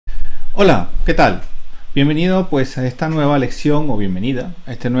Hola, ¿qué tal? Bienvenido pues a esta nueva lección o bienvenida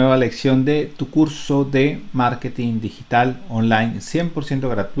a esta nueva lección de tu curso de marketing digital online 100%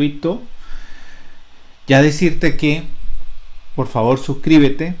 gratuito. Ya decirte que por favor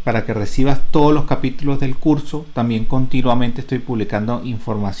suscríbete para que recibas todos los capítulos del curso. También continuamente estoy publicando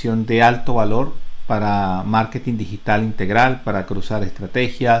información de alto valor para marketing digital integral, para cruzar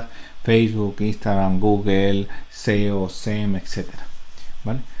estrategias, Facebook, Instagram, Google, SEO, SEM, etcétera.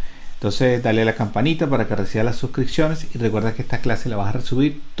 ¿Vale? Entonces dale a la campanita para que recibas las suscripciones y recuerda que esta clase la vas a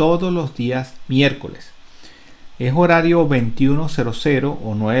recibir todos los días miércoles. Es horario 21:00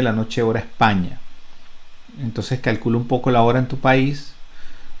 o 9 de la noche hora España. Entonces calcula un poco la hora en tu país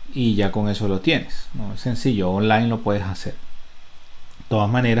y ya con eso lo tienes, ¿no? Es sencillo, online lo puedes hacer. De todas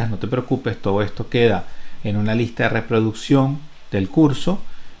maneras, no te preocupes, todo esto queda en una lista de reproducción del curso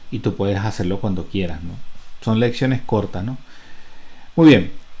y tú puedes hacerlo cuando quieras, ¿no? Son lecciones cortas, ¿no? Muy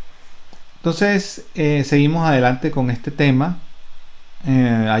bien. Entonces seguimos adelante con este tema.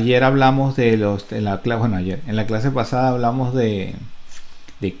 Ayer hablamos de en la clase pasada hablamos de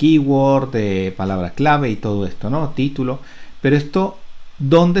keyword, de palabra clave y todo esto, ¿no? Título. Pero esto,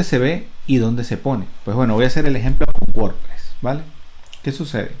 ¿dónde se ve y dónde se pone? Pues bueno, voy a hacer el ejemplo con WordPress, ¿vale? ¿Qué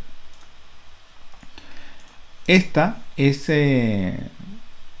sucede? Esto es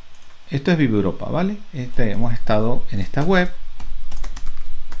Viva Europa, ¿vale? Hemos estado en esta web.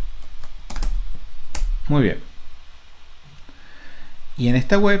 Muy bien. Y en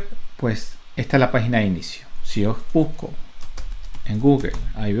esta web, pues, esta es la página de inicio. Si yo busco en Google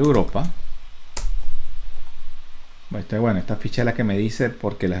a Viva Europa, bueno, esta ficha es la que me dice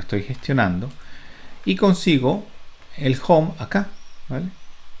porque la estoy gestionando y consigo el home acá, ¿vale?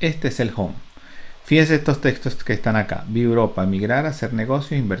 Este es el home. Fíjense estos textos que están acá: Viva Europa, emigrar, hacer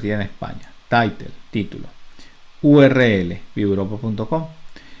negocios, invertir en España. Title, título. URL, vivaeuropa.com.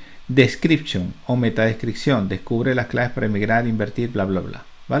 Description o metadescripción, descubre las claves para emigrar, invertir, bla bla bla,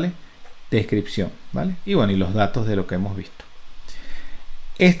 ¿vale? Descripción, ¿vale? Y bueno, y los datos de lo que hemos visto.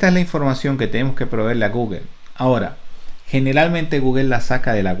 Esta es la información que tenemos que proveerle a Google. Ahora, generalmente Google la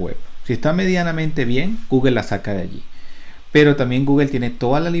saca de la web. Si está medianamente bien, Google la saca de allí. Pero también Google tiene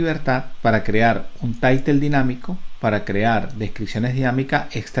toda la libertad para crear un title dinámico, para crear descripciones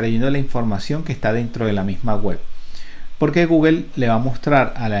dinámicas extrayendo la información que está dentro de la misma web. Porque Google le va a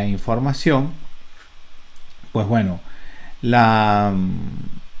mostrar a la información, pues bueno,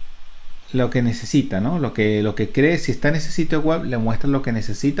 lo que necesita, ¿no? Lo que cree. Si está en ese sitio web, le muestra lo que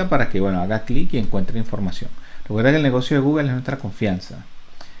necesita para que, bueno, haga clic y encuentre información. Recuerda que el negocio de Google es nuestra confianza.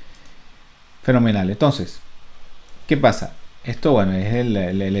 Fenomenal. Entonces, ¿qué pasa? Esto, bueno, es el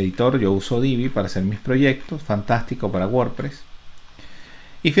editor. Yo uso Divi para hacer mis proyectos. Fantástico para WordPress.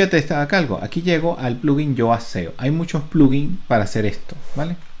 Y fíjate, está acá algo. Aquí llego al plugin Yoast SEO. Hay muchos plugins para hacer esto,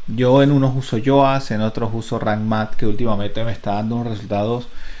 ¿vale? Yo en unos uso Yoast, en otros uso Rank Math, que últimamente me está dando unos resultados.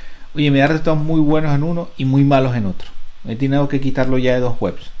 Oye, me da resultados muy buenos en uno y muy malos en otro. He tenido que quitarlo ya de dos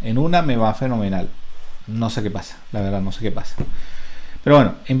webs. En una me va fenomenal. No sé qué pasa, la verdad no sé qué pasa. Pero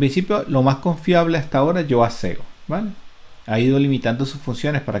bueno, en principio lo más confiable hasta ahora es Yoast SEO, ¿vale? Ha ido limitando sus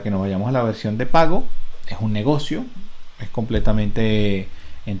funciones para que nos vayamos a la versión de pago. Es un negocio, es completamente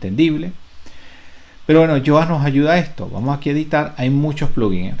entendible. Pero bueno, Yoast nos ayuda a esto. Vamos aquí a editar. Hay muchos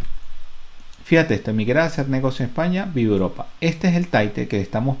plugins. Fíjate esto: emigrar, hacer negocio en España, Viva Europa. Este es el title que le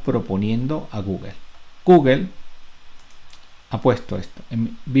estamos proponiendo a Google. Google ha puesto esto: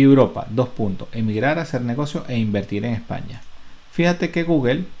 Viva Europa, emigrar, hacer negocio e invertir en España. Fíjate que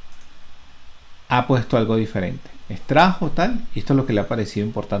Google ha puesto algo diferente. Extrajo tal, y esto es lo que le ha parecido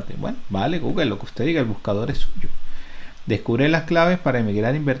importante. Bueno, vale, Google, lo que usted diga, el buscador es suyo. Descubre las claves para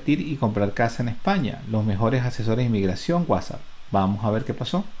emigrar, invertir y comprar casa en España. Los mejores asesores de inmigración, WhatsApp. Vamos a ver qué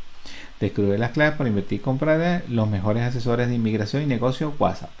pasó. Descubre las claves para invertir y comprar. Los mejores asesores de inmigración y negocios,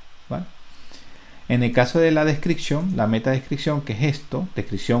 WhatsApp. ¿Vale? En el caso de la descripción, la meta descripción, que es esto,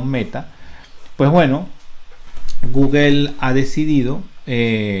 descripción meta, pues bueno, Google ha decidido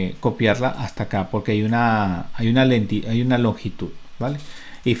copiarla hasta acá porque hay una longitud, ¿vale?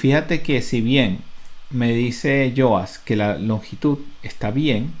 Y fíjate que si bien me dice Yoast que la longitud está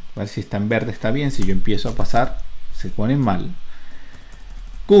bien, ¿vale? Si está en verde está bien, si yo empiezo a pasar se pone mal.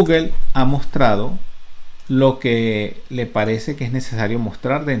 Google ha mostrado lo que le parece que es necesario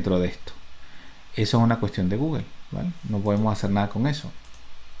mostrar dentro de esto. Eso es una cuestión de Google, ¿vale? No podemos hacer nada con eso.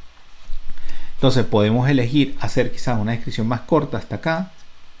 Entonces podemos elegir hacer quizás una descripción más corta hasta acá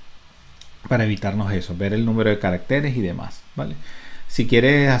para evitarnos eso, ver el número de caracteres y demás, ¿vale? Si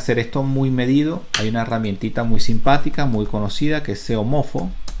quieres hacer esto muy medido, hay una herramientita muy simpática, muy conocida, que es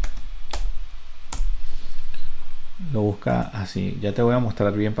SEOmofo. Lo busca así. Ya te voy a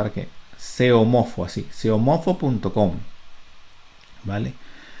mostrar bien para que seomofo, así, seomofo.com, ¿vale?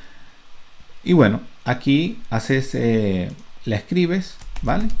 Y bueno, aquí haces, la escribes,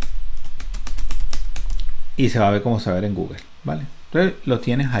 ¿vale? Y se va a ver como se va a ver en Google, ¿vale? Entonces lo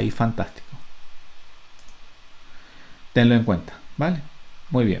tienes ahí, fantástico. Tenlo en cuenta, ¿vale?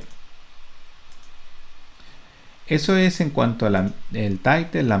 Muy bien. Eso es en cuanto a el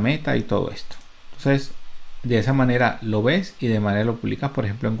title, la meta y todo esto. Entonces, de esa manera lo ves y de manera lo publicas, por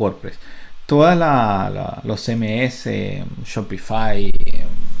ejemplo, en WordPress. Todas los CMS, Shopify,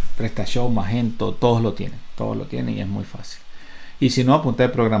 PrestaShop, Magento, todos lo tienen y es muy fácil. Y si no, a punta de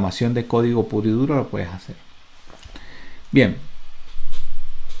programación de código puro y duro lo puedes hacer. Bien.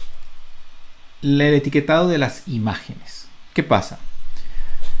 El etiquetado de las imágenes. ¿Qué pasa?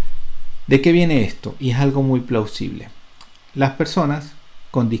 ¿De qué viene esto? Y es algo muy plausible. Las personas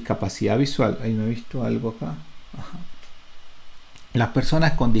con discapacidad visual, ahí no he visto algo acá. Ajá. Las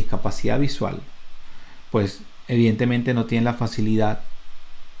personas con discapacidad visual, pues evidentemente no tienen la facilidad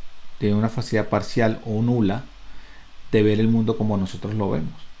de una facilidad parcial o nula de ver el mundo como nosotros lo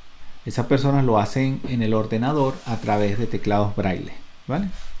vemos. Esas personas lo hacen en el ordenador a través de teclados braille, ¿vale?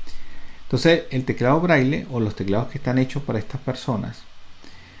 Entonces el teclado braille o los teclados que están hechos para estas personas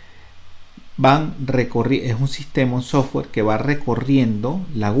van recorriendo, es un sistema, un software que va recorriendo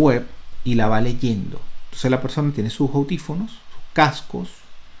la web y la va leyendo. Entonces la persona tiene sus audífonos, sus cascos,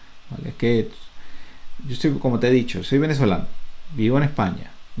 ¿vale? Que yo soy, como te he dicho, soy venezolano, vivo en España,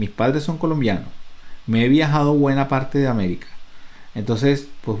 mis padres son colombianos, me he viajado buena parte de América. Entonces,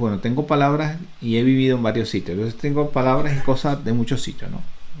 pues bueno, tengo palabras y he vivido en varios sitios. Entonces tengo palabras y cosas de muchos sitios, ¿no?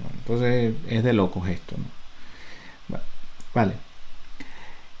 Entonces es de locos esto, ¿no? Bueno, vale.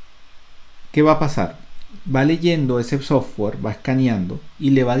 ¿Qué va a pasar? Va leyendo ese software, va escaneando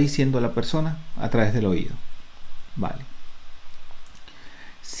y le va diciendo a la persona a través del oído. Vale.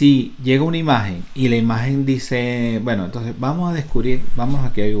 Si llega una imagen y la imagen dice, bueno, entonces vamos a descubrir, vamos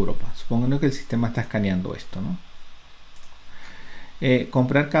aquí a Europa. Supongamos que el sistema está escaneando esto, ¿no?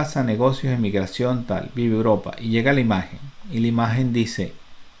 Comprar casa, negocios, emigración, tal, vive Europa. Y llega la imagen. Y la imagen dice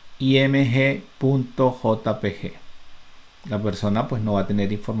img.jpg. La persona pues no va a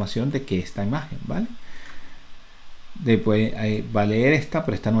tener información de que esta imagen, ¿vale? Después va a leer esta,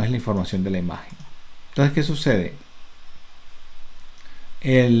 pero esta no es la información de la imagen. Entonces, ¿qué sucede?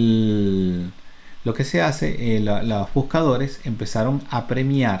 Lo que se hace, los buscadores empezaron a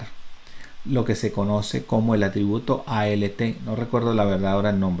premiar lo que se conoce como el atributo ALT. No recuerdo la verdad ahora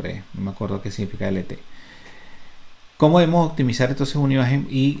el nombre, no me acuerdo qué significa ALT. ¿Cómo debemos optimizar entonces una imagen?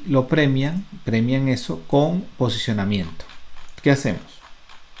 Y lo premian eso con posicionamiento. ¿Qué hacemos?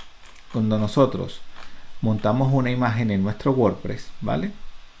 Cuando nosotros montamos una imagen en nuestro WordPress, ¿vale?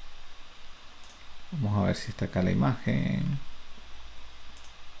 Vamos a ver si está acá la imagen.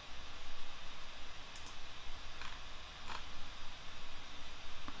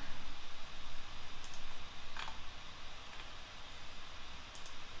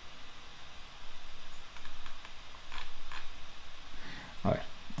 A ver,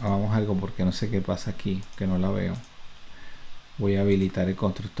 hagamos algo porque no sé qué pasa aquí, que no la veo. Voy a habilitar el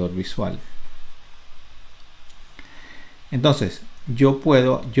constructor visual. Entonces, yo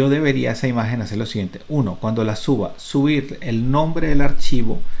debería esa imagen hacer lo siguiente. Uno, cuando la suba, subir el nombre del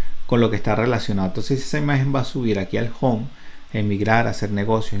archivo con lo que está relacionado. Entonces, esa imagen va a subir aquí al home, emigrar, hacer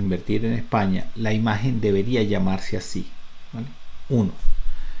negocios, invertir en España. La imagen debería llamarse así, ¿vale? Uno.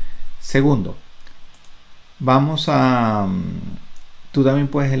 Segundo, vamos a... Tú también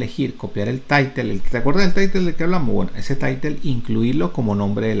puedes elegir copiar el title. ¿Te acuerdas del title del que hablamos? Bueno, ese title incluirlo como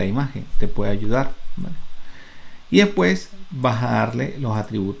nombre de la imagen. Te puede ayudar, ¿vale? Y después vas a darle los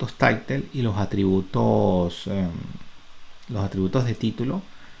atributos title y los atributos de título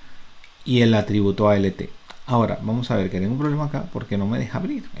y el atributo ALT. Ahora, vamos a ver que tengo un problema acá porque no me deja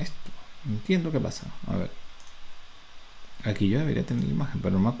abrir esto. No entiendo qué pasa. A ver. Aquí yo debería tener la imagen,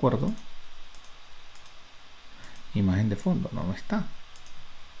 pero no me acuerdo. Imagen de fondo, no está.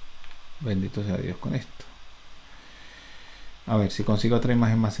 Bendito sea Dios con esto. A ver si consigo otra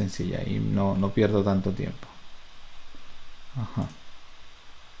imagen más sencilla y no pierdo tanto tiempo. Ajá.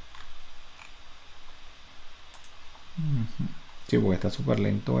 Sí, porque está súper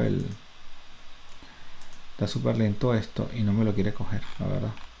lento está súper lento esto y no me lo quiere coger, la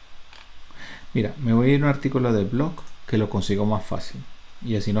verdad. Mira, me voy a ir a un artículo del blog que lo consigo más fácil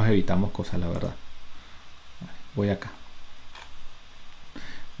y así nos evitamos cosas, la verdad. Voy acá.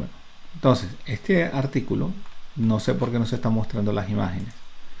 Bueno, entonces este artículo no sé por qué no se está mostrando las imágenes,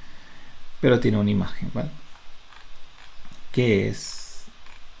 pero tiene una imagen, ¿vale? Que es,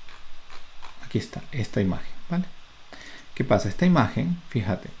 aquí está esta imagen, ¿vale? ¿Qué pasa? Esta imagen,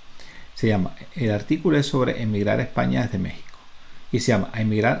 fíjate, Se llama, el artículo es sobre emigrar a España desde México. Y se llama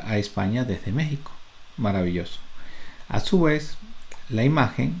emigrar a España desde México. Maravilloso. A su vez, la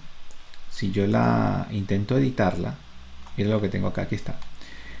imagen, si yo la intento editarla, mira lo que tengo acá, aquí está.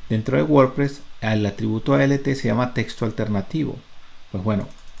 Dentro de WordPress, el atributo ALT se llama texto alternativo. Pues bueno,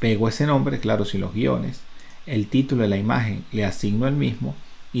 pego ese nombre, claro, sin los guiones. El título de la imagen le asigno el mismo.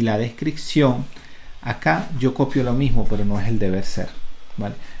 Y la descripción, acá yo copio lo mismo, pero no es el deber ser.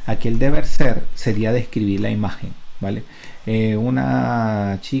 ¿Vale? Aquí el deber ser sería describir la imagen. ¿Vale?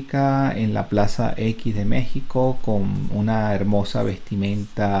 Una chica en la plaza X de México con una hermosa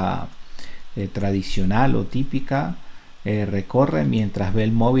vestimenta tradicional o típica. Recorre mientras ve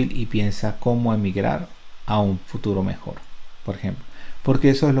el móvil y piensa cómo emigrar a un futuro mejor, por ejemplo, porque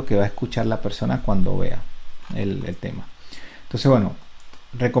eso es lo que va a escuchar la persona cuando vea el tema. Entonces, bueno,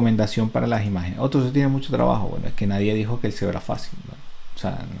 recomendación para las imágenes. Otro se tiene mucho trabajo. Bueno, es que nadie dijo que el SEO era fácil, ¿no? O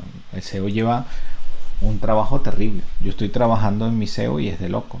sea, no, el SEO lleva un trabajo terrible. Yo estoy trabajando en mi SEO y es de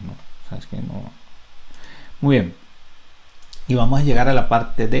loco, ¿no? O sea, es que no. Muy bien, y vamos a llegar a la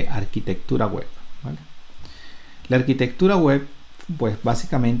parte de arquitectura web, ¿vale? La arquitectura web, pues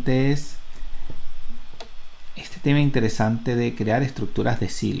básicamente es este tema interesante de crear estructuras de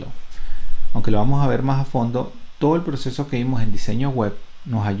silo. Aunque lo vamos a ver más a fondo, todo el proceso que vimos en diseño web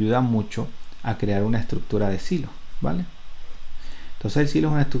nos ayuda mucho a crear una estructura de silo, ¿vale? Entonces el silo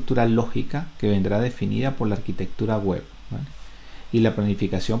es una estructura lógica que vendrá definida por la arquitectura web, ¿vale? Y la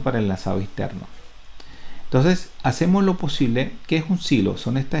planificación para el enlazado externo. Entonces hacemos lo posible. ¿Qué es un silo?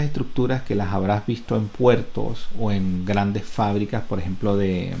 Son estas estructuras que las habrás visto en puertos o en grandes fábricas, por ejemplo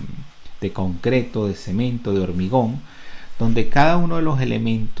de concreto, de cemento, de hormigón, donde cada uno de los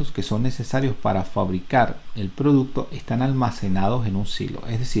elementos que son necesarios para fabricar el producto están almacenados en un silo.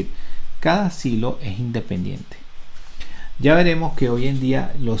 Es decir, cada silo es independiente. Ya veremos que hoy en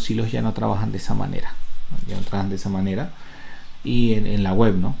día los silos ya no trabajan de esa manera. Ya no trabajan de esa manera. Y en la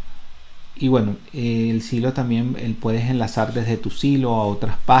web, ¿no? Y bueno, el silo también puedes enlazar desde tu silo a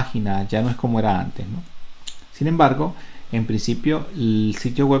otras páginas, ya no es como era antes, ¿no? Sin embargo, en principio el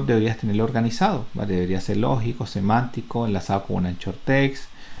sitio web deberías tenerlo organizado, ¿vale? Debería ser lógico, semántico, enlazado con un anchor text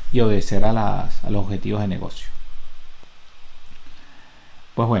y obedecer a los objetivos de negocio.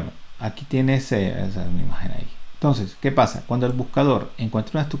 Pues bueno, aquí tienes esa una imagen ahí. Entonces, ¿qué pasa? Cuando el buscador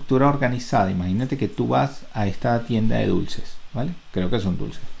encuentra una estructura organizada, imagínate que tú vas a esta tienda de dulces, ¿vale? Creo que son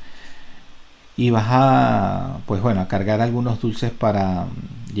dulces. Y vas a, pues bueno, a cargar algunos dulces para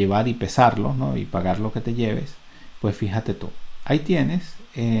llevar y pesarlos, ¿no? Y pagar lo que te lleves. Pues fíjate tú, ahí tienes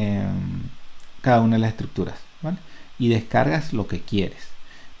cada una de las estructuras, ¿vale? Y descargas lo que quieres.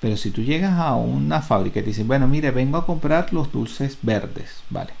 Pero si tú llegas a una fábrica y te dicen, bueno, mire, vengo a comprar los dulces verdes,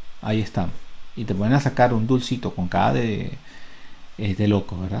 ¿vale? Ahí están. Y te ponen a sacar un dulcito con cada de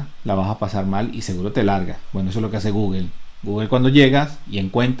loco, ¿verdad? La vas a pasar mal y seguro te largas. Bueno, eso es lo que hace Google. Google, cuando llegas y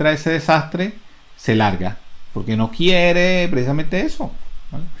encuentra ese desastre, se larga, porque no quiere precisamente eso,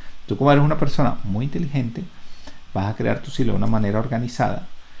 ¿vale? Tú, como eres una persona muy inteligente, vas a crear tu silo de una manera organizada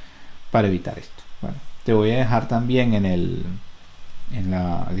para evitar esto. Bueno, te voy a dejar también en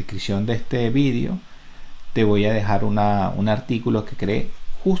la descripción de este vídeo, te voy a dejar un artículo que creé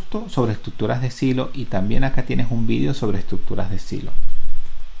justo sobre estructuras de silo, y también acá tienes un vídeo sobre estructuras de silo.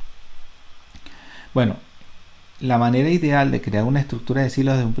 Bueno, la manera ideal de crear una estructura de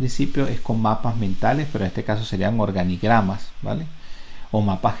silo desde un principio es con mapas mentales, pero en este caso serían organigramas, ¿vale? O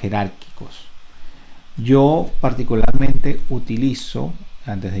mapas jerárquicos. Yo particularmente utilizo,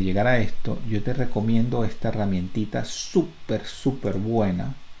 antes de llegar a esto, yo te recomiendo esta herramientita súper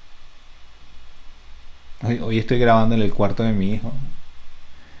buena. Hoy estoy grabando en el cuarto de mi hijo.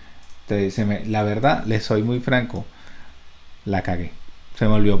 La verdad, les soy muy franco, la cagué. Se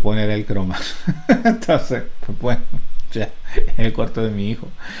me olvidó poner el croma. Entonces, pues bueno, ya en el cuarto de mi hijo.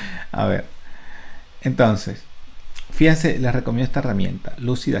 A ver, entonces, fíjense, les recomiendo esta herramienta,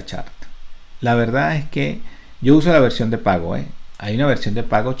 Lucida Chart. La verdad es que yo uso la versión de pago, ¿eh? Hay una versión de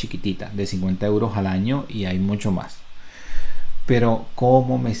pago chiquitita, de 50 euros al año, y hay mucho más. Pero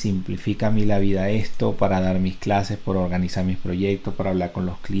cómo me simplifica a mí la vida esto para dar mis clases, para organizar mis proyectos, para hablar con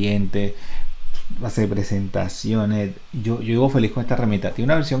los clientes, hacer presentaciones. Yo vivo feliz con esta herramienta. Tiene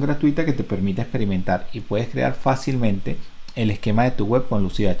una versión gratuita que te permite experimentar y puedes crear fácilmente el esquema de tu web con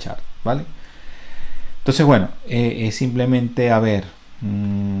Lucida Chart, ¿vale? Entonces, bueno, es simplemente, a ver,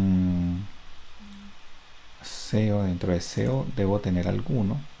 SEO, dentro de SEO debo tener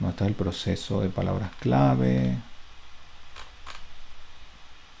alguno. No, está el proceso de palabras clave.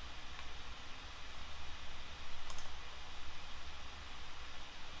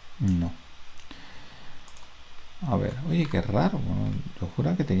 No. A ver, oye, qué raro. Bueno, yo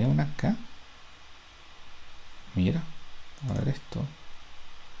juraba que tenía una acá. Mira, a ver esto.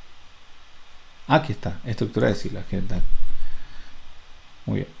 Aquí está, estructura de silo. Aquí está.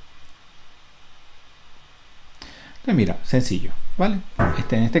 Muy bien. Entonces mira, sencillo, ¿vale?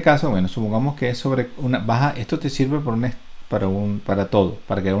 En este caso, bueno, supongamos que es sobre una baja. Esto te sirve para todo,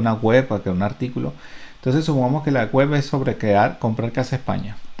 para crear una web, para crear un artículo. Entonces supongamos que la web es sobre comprar casa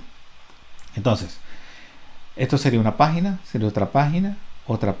España. Entonces, esto sería una página, sería otra página,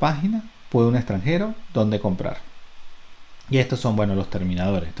 puede un extranjero, donde comprar. Y estos son, bueno, los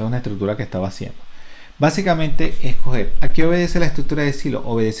terminadores. Esta es una estructura que estaba haciendo. Básicamente, escoger. ¿A qué obedece la estructura de silo?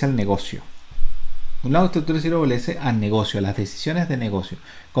 Obedece al negocio. Una estructura de silo obedece al negocio, a las decisiones de negocio.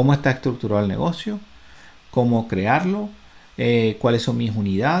 Cómo está estructurado el negocio, cómo crearlo, cuáles son mis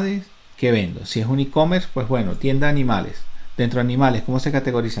unidades, qué vendo. Si es un e-commerce, pues bueno, tienda de animales. Dentro de animales, ¿cómo se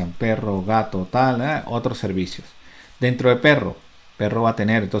categorizan? Perro, gato, tal, otros servicios. Dentro de perro va a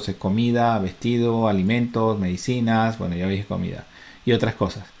tener entonces comida, vestido, alimentos, medicinas, bueno, ya veis comida y otras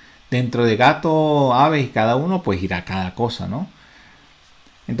cosas. Dentro de gato, aves y cada uno pues irá cada cosa, ¿no?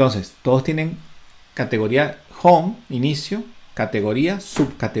 Entonces, todos tienen categoría home, inicio, categorías,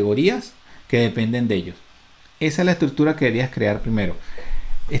 subcategorías que dependen de ellos. Esa es la estructura que deberías crear primero.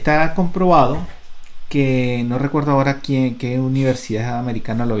 Está comprobado que no recuerdo ahora qué universidad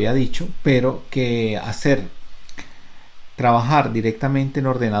americana lo había dicho, pero que trabajar directamente en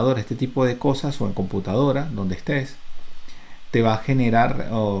ordenador este tipo de cosas o en computadora, donde estés, te va a generar,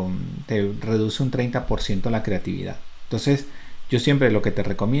 te reduce un 30% la creatividad. Entonces, yo siempre lo que te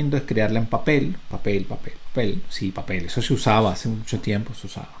recomiendo es crearla en papel. Sí, papel. Eso se usaba hace mucho tiempo, se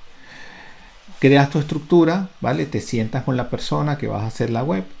usaba. Creas tu estructura, ¿vale? Te sientas con la persona que vas a hacer la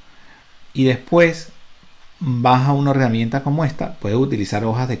web y después vas a una herramienta como esta. Puedes utilizar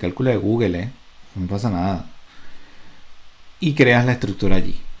hojas de cálculo de Google, no pasa nada. Y creas la estructura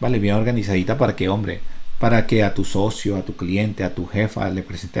allí, ¿vale? Bien organizadita para que a tu socio, a tu cliente, a tu jefa le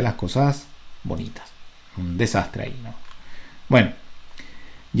presente las cosas bonitas. Un desastre ahí, ¿no? Bueno,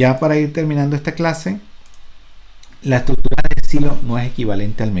 ya para ir terminando esta clase, la estructura de silo no es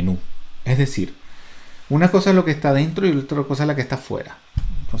equivalente al menú. Es decir, una cosa es lo que está dentro y otra cosa es la que está fuera.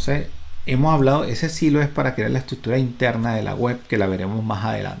 Entonces, hemos hablado, ese silo es para crear la estructura interna de la web, que la veremos más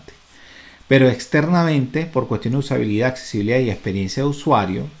adelante. Pero externamente, por cuestión de usabilidad, accesibilidad y experiencia de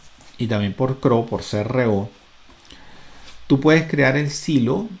usuario, y también por CRO, por CRO, tú puedes crear el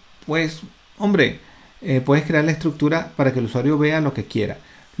silo, pues, hombre, puedes crear la estructura para que el usuario vea lo que quiera.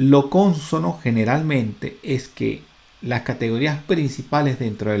 Lo cónsono generalmente es que las categorías principales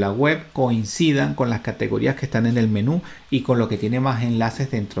dentro de la web coincidan con las categorías que están en el menú y con lo que tiene más enlaces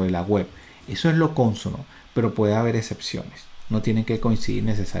dentro de la web. Eso es lo cónsono, pero puede haber excepciones. No tienen que coincidir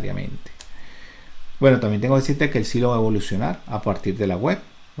necesariamente. Bueno, también tengo que decirte que el silo va a evolucionar a partir de la web,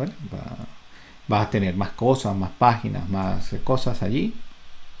 ¿vale? Vas a tener más cosas, más páginas, más cosas allí.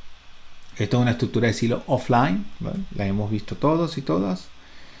 Esto es una estructura de silo offline, ¿vale? La hemos visto todos y todas.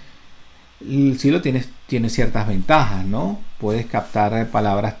 El silo tiene ciertas ventajas, ¿no? Puedes captar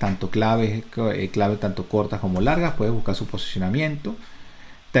palabras tanto claves tanto cortas como largas, puedes buscar su posicionamiento.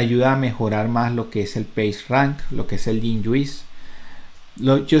 Te ayuda a mejorar más lo que es el page rank, lo que es el link juice.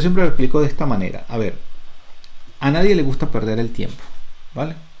 Yo siempre lo explico de esta manera. A ver, a nadie le gusta perder el tiempo,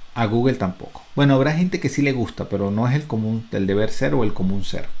 ¿vale? A Google tampoco. Bueno, habrá gente que sí le gusta, pero no es el común, el deber ser o el común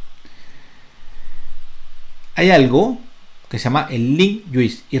ser. Hay algo que se llama el link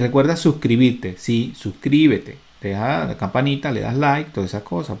juice. Y recuerda suscribirte. Sí, suscríbete. Te das la campanita, le das like, todas esas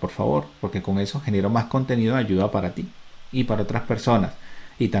cosas, por favor. Porque con eso genero más contenido de ayuda para ti y para otras personas.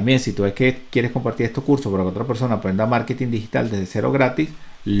 Y también si tú ves que quieres compartir este curso para que otra persona aprenda marketing digital desde cero gratis,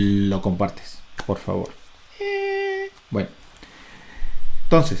 lo compartes, por favor. Bueno,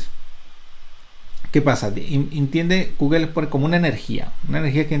 entonces, ¿qué pasa? Entiende Google como una energía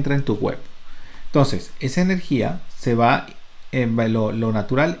que entra en tu web. Entonces, esa energía se va, lo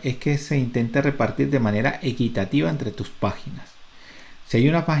natural es que se intente repartir de manera equitativa entre tus páginas. Si hay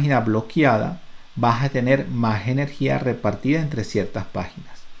una página bloqueada, vas a tener más energía repartida entre ciertas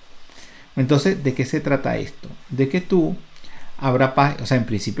páginas. Entonces, ¿de qué se trata esto? De que tú o sea, en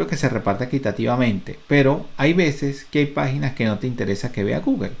principio que se reparte equitativamente, pero hay veces que hay páginas que no te interesa que vea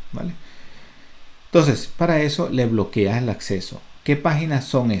Google, ¿vale? Entonces, para eso le bloqueas el acceso. ¿Qué páginas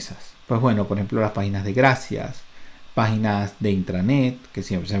son esas? Pues bueno, por ejemplo, las páginas de gracias, páginas de intranet, que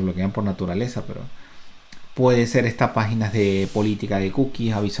siempre se bloquean por naturaleza, pero puede ser estas páginas de política de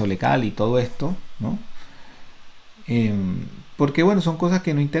cookies, aviso legal y todo esto, ¿no? Porque bueno, son cosas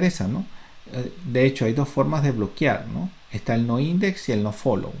que no interesan, ¿no? De hecho, hay dos formas de bloquear, ¿no? Está el no index y el no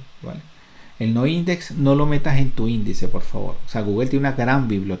follow, ¿vale? El no index no lo metas en tu índice, por favor. O sea, Google tiene una gran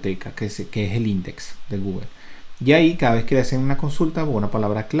biblioteca que es el index de Google. Y ahí, cada vez que le hacen una consulta o una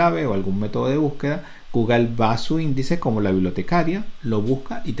palabra clave o algún método de búsqueda, Google va a su índice como la bibliotecaria, lo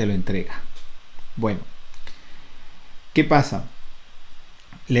busca y te lo entrega. Bueno, ¿qué pasa?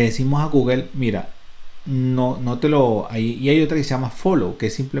 Le decimos a Google, mira, no te lo... y hay otra que se llama follow, que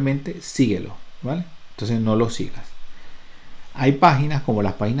es simplemente síguelo, ¿vale? Entonces no lo sigas. Hay páginas como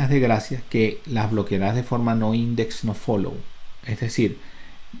las páginas de gracias que las bloquearás de forma no index, no follow. Es decir,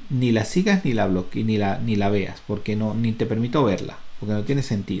 ni la sigas ni la bloquees, ni la veas, porque ni te permito verla, porque no tiene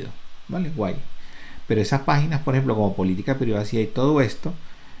sentido, ¿vale? Guay. Pero esas páginas, por ejemplo, como política de privacidad y todo esto,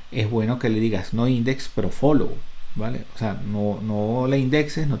 es bueno que le digas no index, pero follow, ¿vale? O sea, no la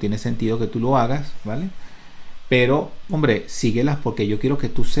indexes, no tiene sentido que tú lo hagas, ¿vale? Pero, hombre, síguelas porque yo quiero que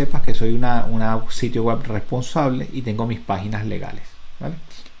tú sepas que soy una sitio web responsable y tengo mis páginas legales, ¿vale?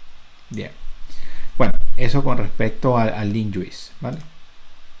 Bien. Bueno, eso con respecto al link juice, ¿vale?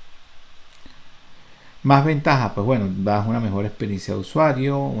 Más ventajas, pues bueno, das una mejor experiencia de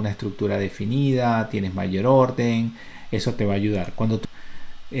usuario, una estructura definida, tienes mayor orden, eso te va a ayudar.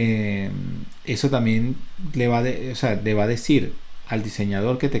 Eso también le va a decir al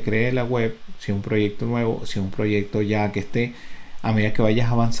diseñador que te cree la web, si es un proyecto nuevo, si es un proyecto ya que esté, a medida que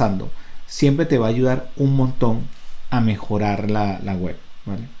vayas avanzando, siempre te va a ayudar un montón a mejorar la web,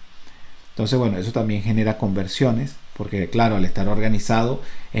 ¿vale? Entonces, bueno, eso también genera conversiones, porque claro, al estar organizado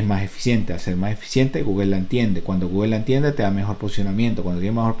es más eficiente. Al ser más eficiente, Google la entiende. Cuando Google la entiende, te da mejor posicionamiento. Cuando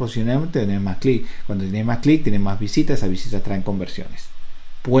tienes mejor posicionamiento, tienes más clic. Cuando tienes más clic, tienes más visitas. Esas visitas traen conversiones.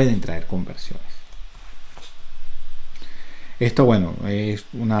 Pueden traer conversiones. Esto, bueno, es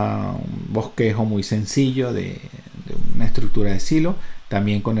un bosquejo muy sencillo de una estructura de silo,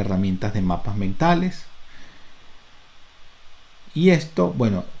 también con herramientas de mapas mentales. Y esto,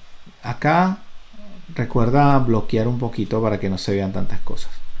 bueno, acá recuerda bloquear un poquito para que no se vean tantas cosas.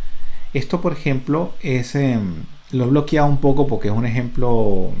 Esto, por ejemplo, lo he bloqueado un poco porque es un ejemplo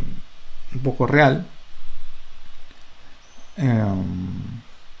un poco real.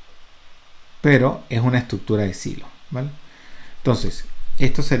 Pero es una estructura de silo, ¿vale? Entonces,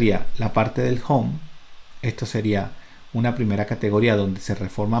 esto sería la parte del home. Esto sería una primera categoría donde se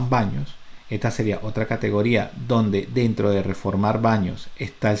reforman baños. Esta sería otra categoría donde dentro de reformar baños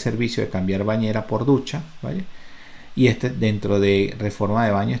está el servicio de cambiar bañera por ducha, ¿vale? Y dentro de reforma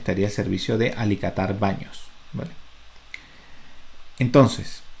de baño estaría el servicio de alicatar baños, ¿vale?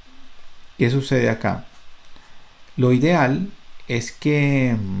 Entonces, ¿qué sucede acá? Lo ideal es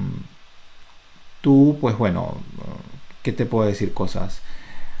que tú, pues bueno, ¿qué te puedo decir? Cosas.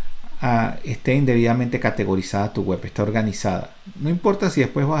 Esté indebidamente categorizada tu web, está organizada. No importa si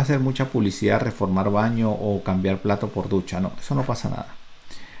después vas a hacer mucha publicidad, reformar baño o cambiar plato por ducha, no, eso no pasa nada.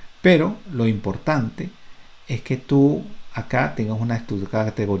 Pero lo importante es que tú acá tengas una estructura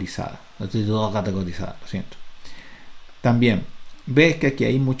categorizada. No estoy todo categorizada, lo siento. También ves que aquí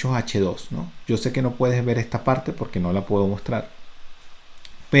hay muchos H2, ¿no? Yo sé que no puedes ver esta parte porque no la puedo mostrar.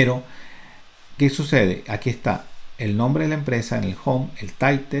 Pero, ¿qué sucede? Aquí está el nombre de la empresa en el home, el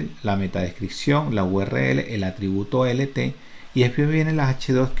title, la metadescripción, la URL, el atributo LT y después vienen las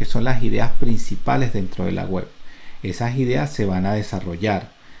H2 que son las ideas principales dentro de la web. Esas ideas se van a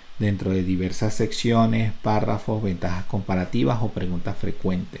desarrollar dentro de diversas secciones, párrafos, ventajas comparativas o preguntas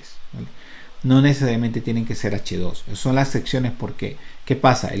frecuentes, ¿vale? No necesariamente tienen que ser H2. Esas son las secciones porque, ¿qué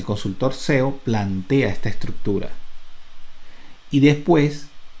pasa? El consultor SEO plantea esta estructura y después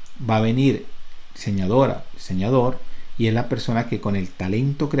va a venir diseñador, y es la persona que con el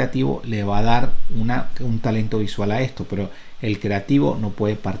talento creativo le va a dar un talento visual a esto, pero el creativo no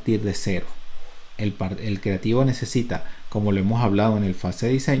puede partir de cero. El creativo necesita, como lo hemos hablado en el fase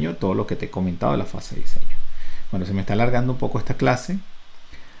de diseño, todo lo que te he comentado de la fase de diseño. Bueno, se me está alargando un poco esta clase.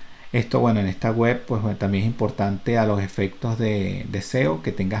 Esto, bueno, en esta web, pues bueno, también es importante a los efectos de SEO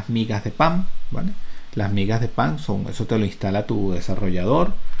que tengas migas de pan, ¿vale? Las migas de pan eso te lo instala tu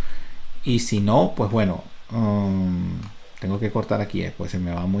desarrollador. Y si no, pues bueno, tengo que cortar aquí, pues se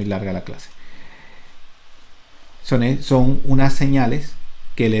me va muy larga la clase. Son unas señales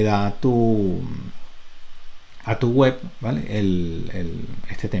que le da a tu web, ¿vale?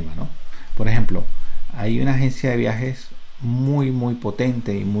 Este tema, ¿no? Por ejemplo, hay una agencia de viajes muy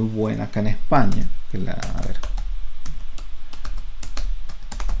potente y muy buena acá en España. A ver,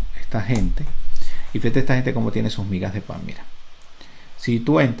 esta gente. Y fíjate esta gente cómo tiene sus migas de pan, mira. Si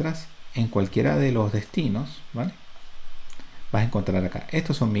tú entras en cualquiera de los destinos, ¿vale? Vas a encontrar acá.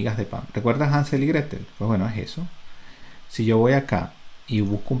 Estos son migas de pan. ¿Recuerdas Hansel y Gretel? Pues bueno, es eso. Si yo voy acá y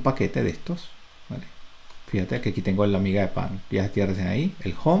busco un paquete de estos, ¿vale? Fíjate que aquí tengo la miga de pan. Ya tienes ahí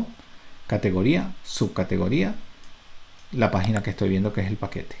el home, categoría, subcategoría, la página que estoy viendo que es el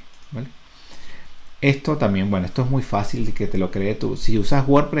paquete, ¿vale? Esto también, bueno, esto es muy fácil de que te lo cree tú. Si usas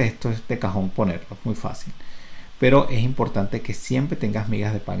WordPress, esto es de cajón ponerlo, es muy fácil. Pero es importante que siempre tengas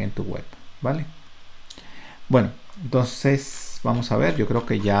migas de pan en tu web, ¿vale? Bueno, entonces vamos a ver, yo creo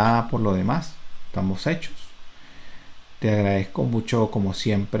que ya por lo demás estamos hechos. Te agradezco mucho, como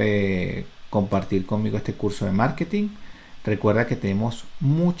siempre, compartir conmigo este curso de marketing. Recuerda que tenemos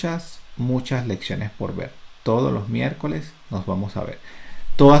muchas lecciones por ver. Todos los miércoles nos vamos a ver.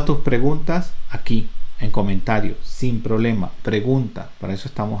 Todas tus preguntas aquí en comentarios, sin problema. Pregunta, para eso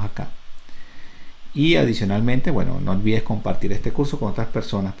estamos acá. Y adicionalmente, bueno, no olvides compartir este curso con otras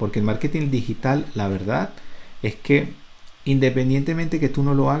personas, porque el marketing digital, la verdad es que independientemente que tú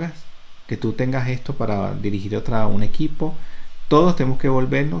no lo hagas, que tú tengas esto para dirigir un equipo, todos tenemos que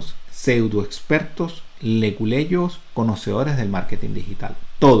volvernos pseudo expertos, leguleyos, conocedores del marketing digital.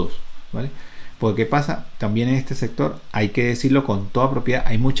 Todos, ¿vale? Porque ¿qué pasa? También en este sector, hay que decirlo con toda propiedad,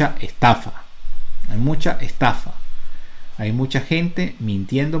 hay mucha estafa. Hay mucha estafa. Hay mucha gente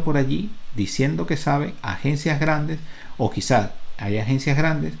mintiendo por allí, diciendo que sabe, agencias grandes, o quizás hay agencias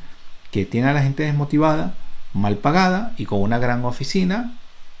grandes que tienen a la gente desmotivada, mal pagada y con una gran oficina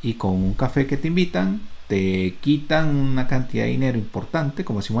y con un café que te invitan, te quitan una cantidad de dinero importante,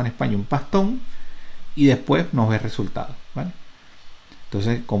 como decimos en España, un pastón, y después no ves resultados, ¿vale?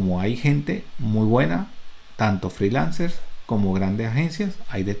 Entonces, como hay gente muy buena, tanto freelancers como grandes agencias,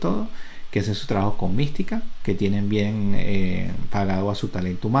 hay de todo, que hacen su trabajo con mística, que tienen bien pagado a su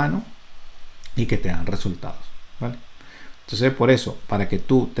talento humano y que te dan resultados, ¿vale? Entonces, por eso, para que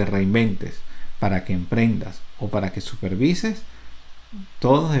tú te reinventes, para que emprendas o para que supervises,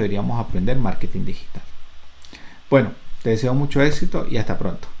 todos deberíamos aprender marketing digital. Bueno, te deseo mucho éxito y hasta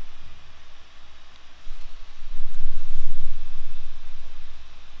pronto.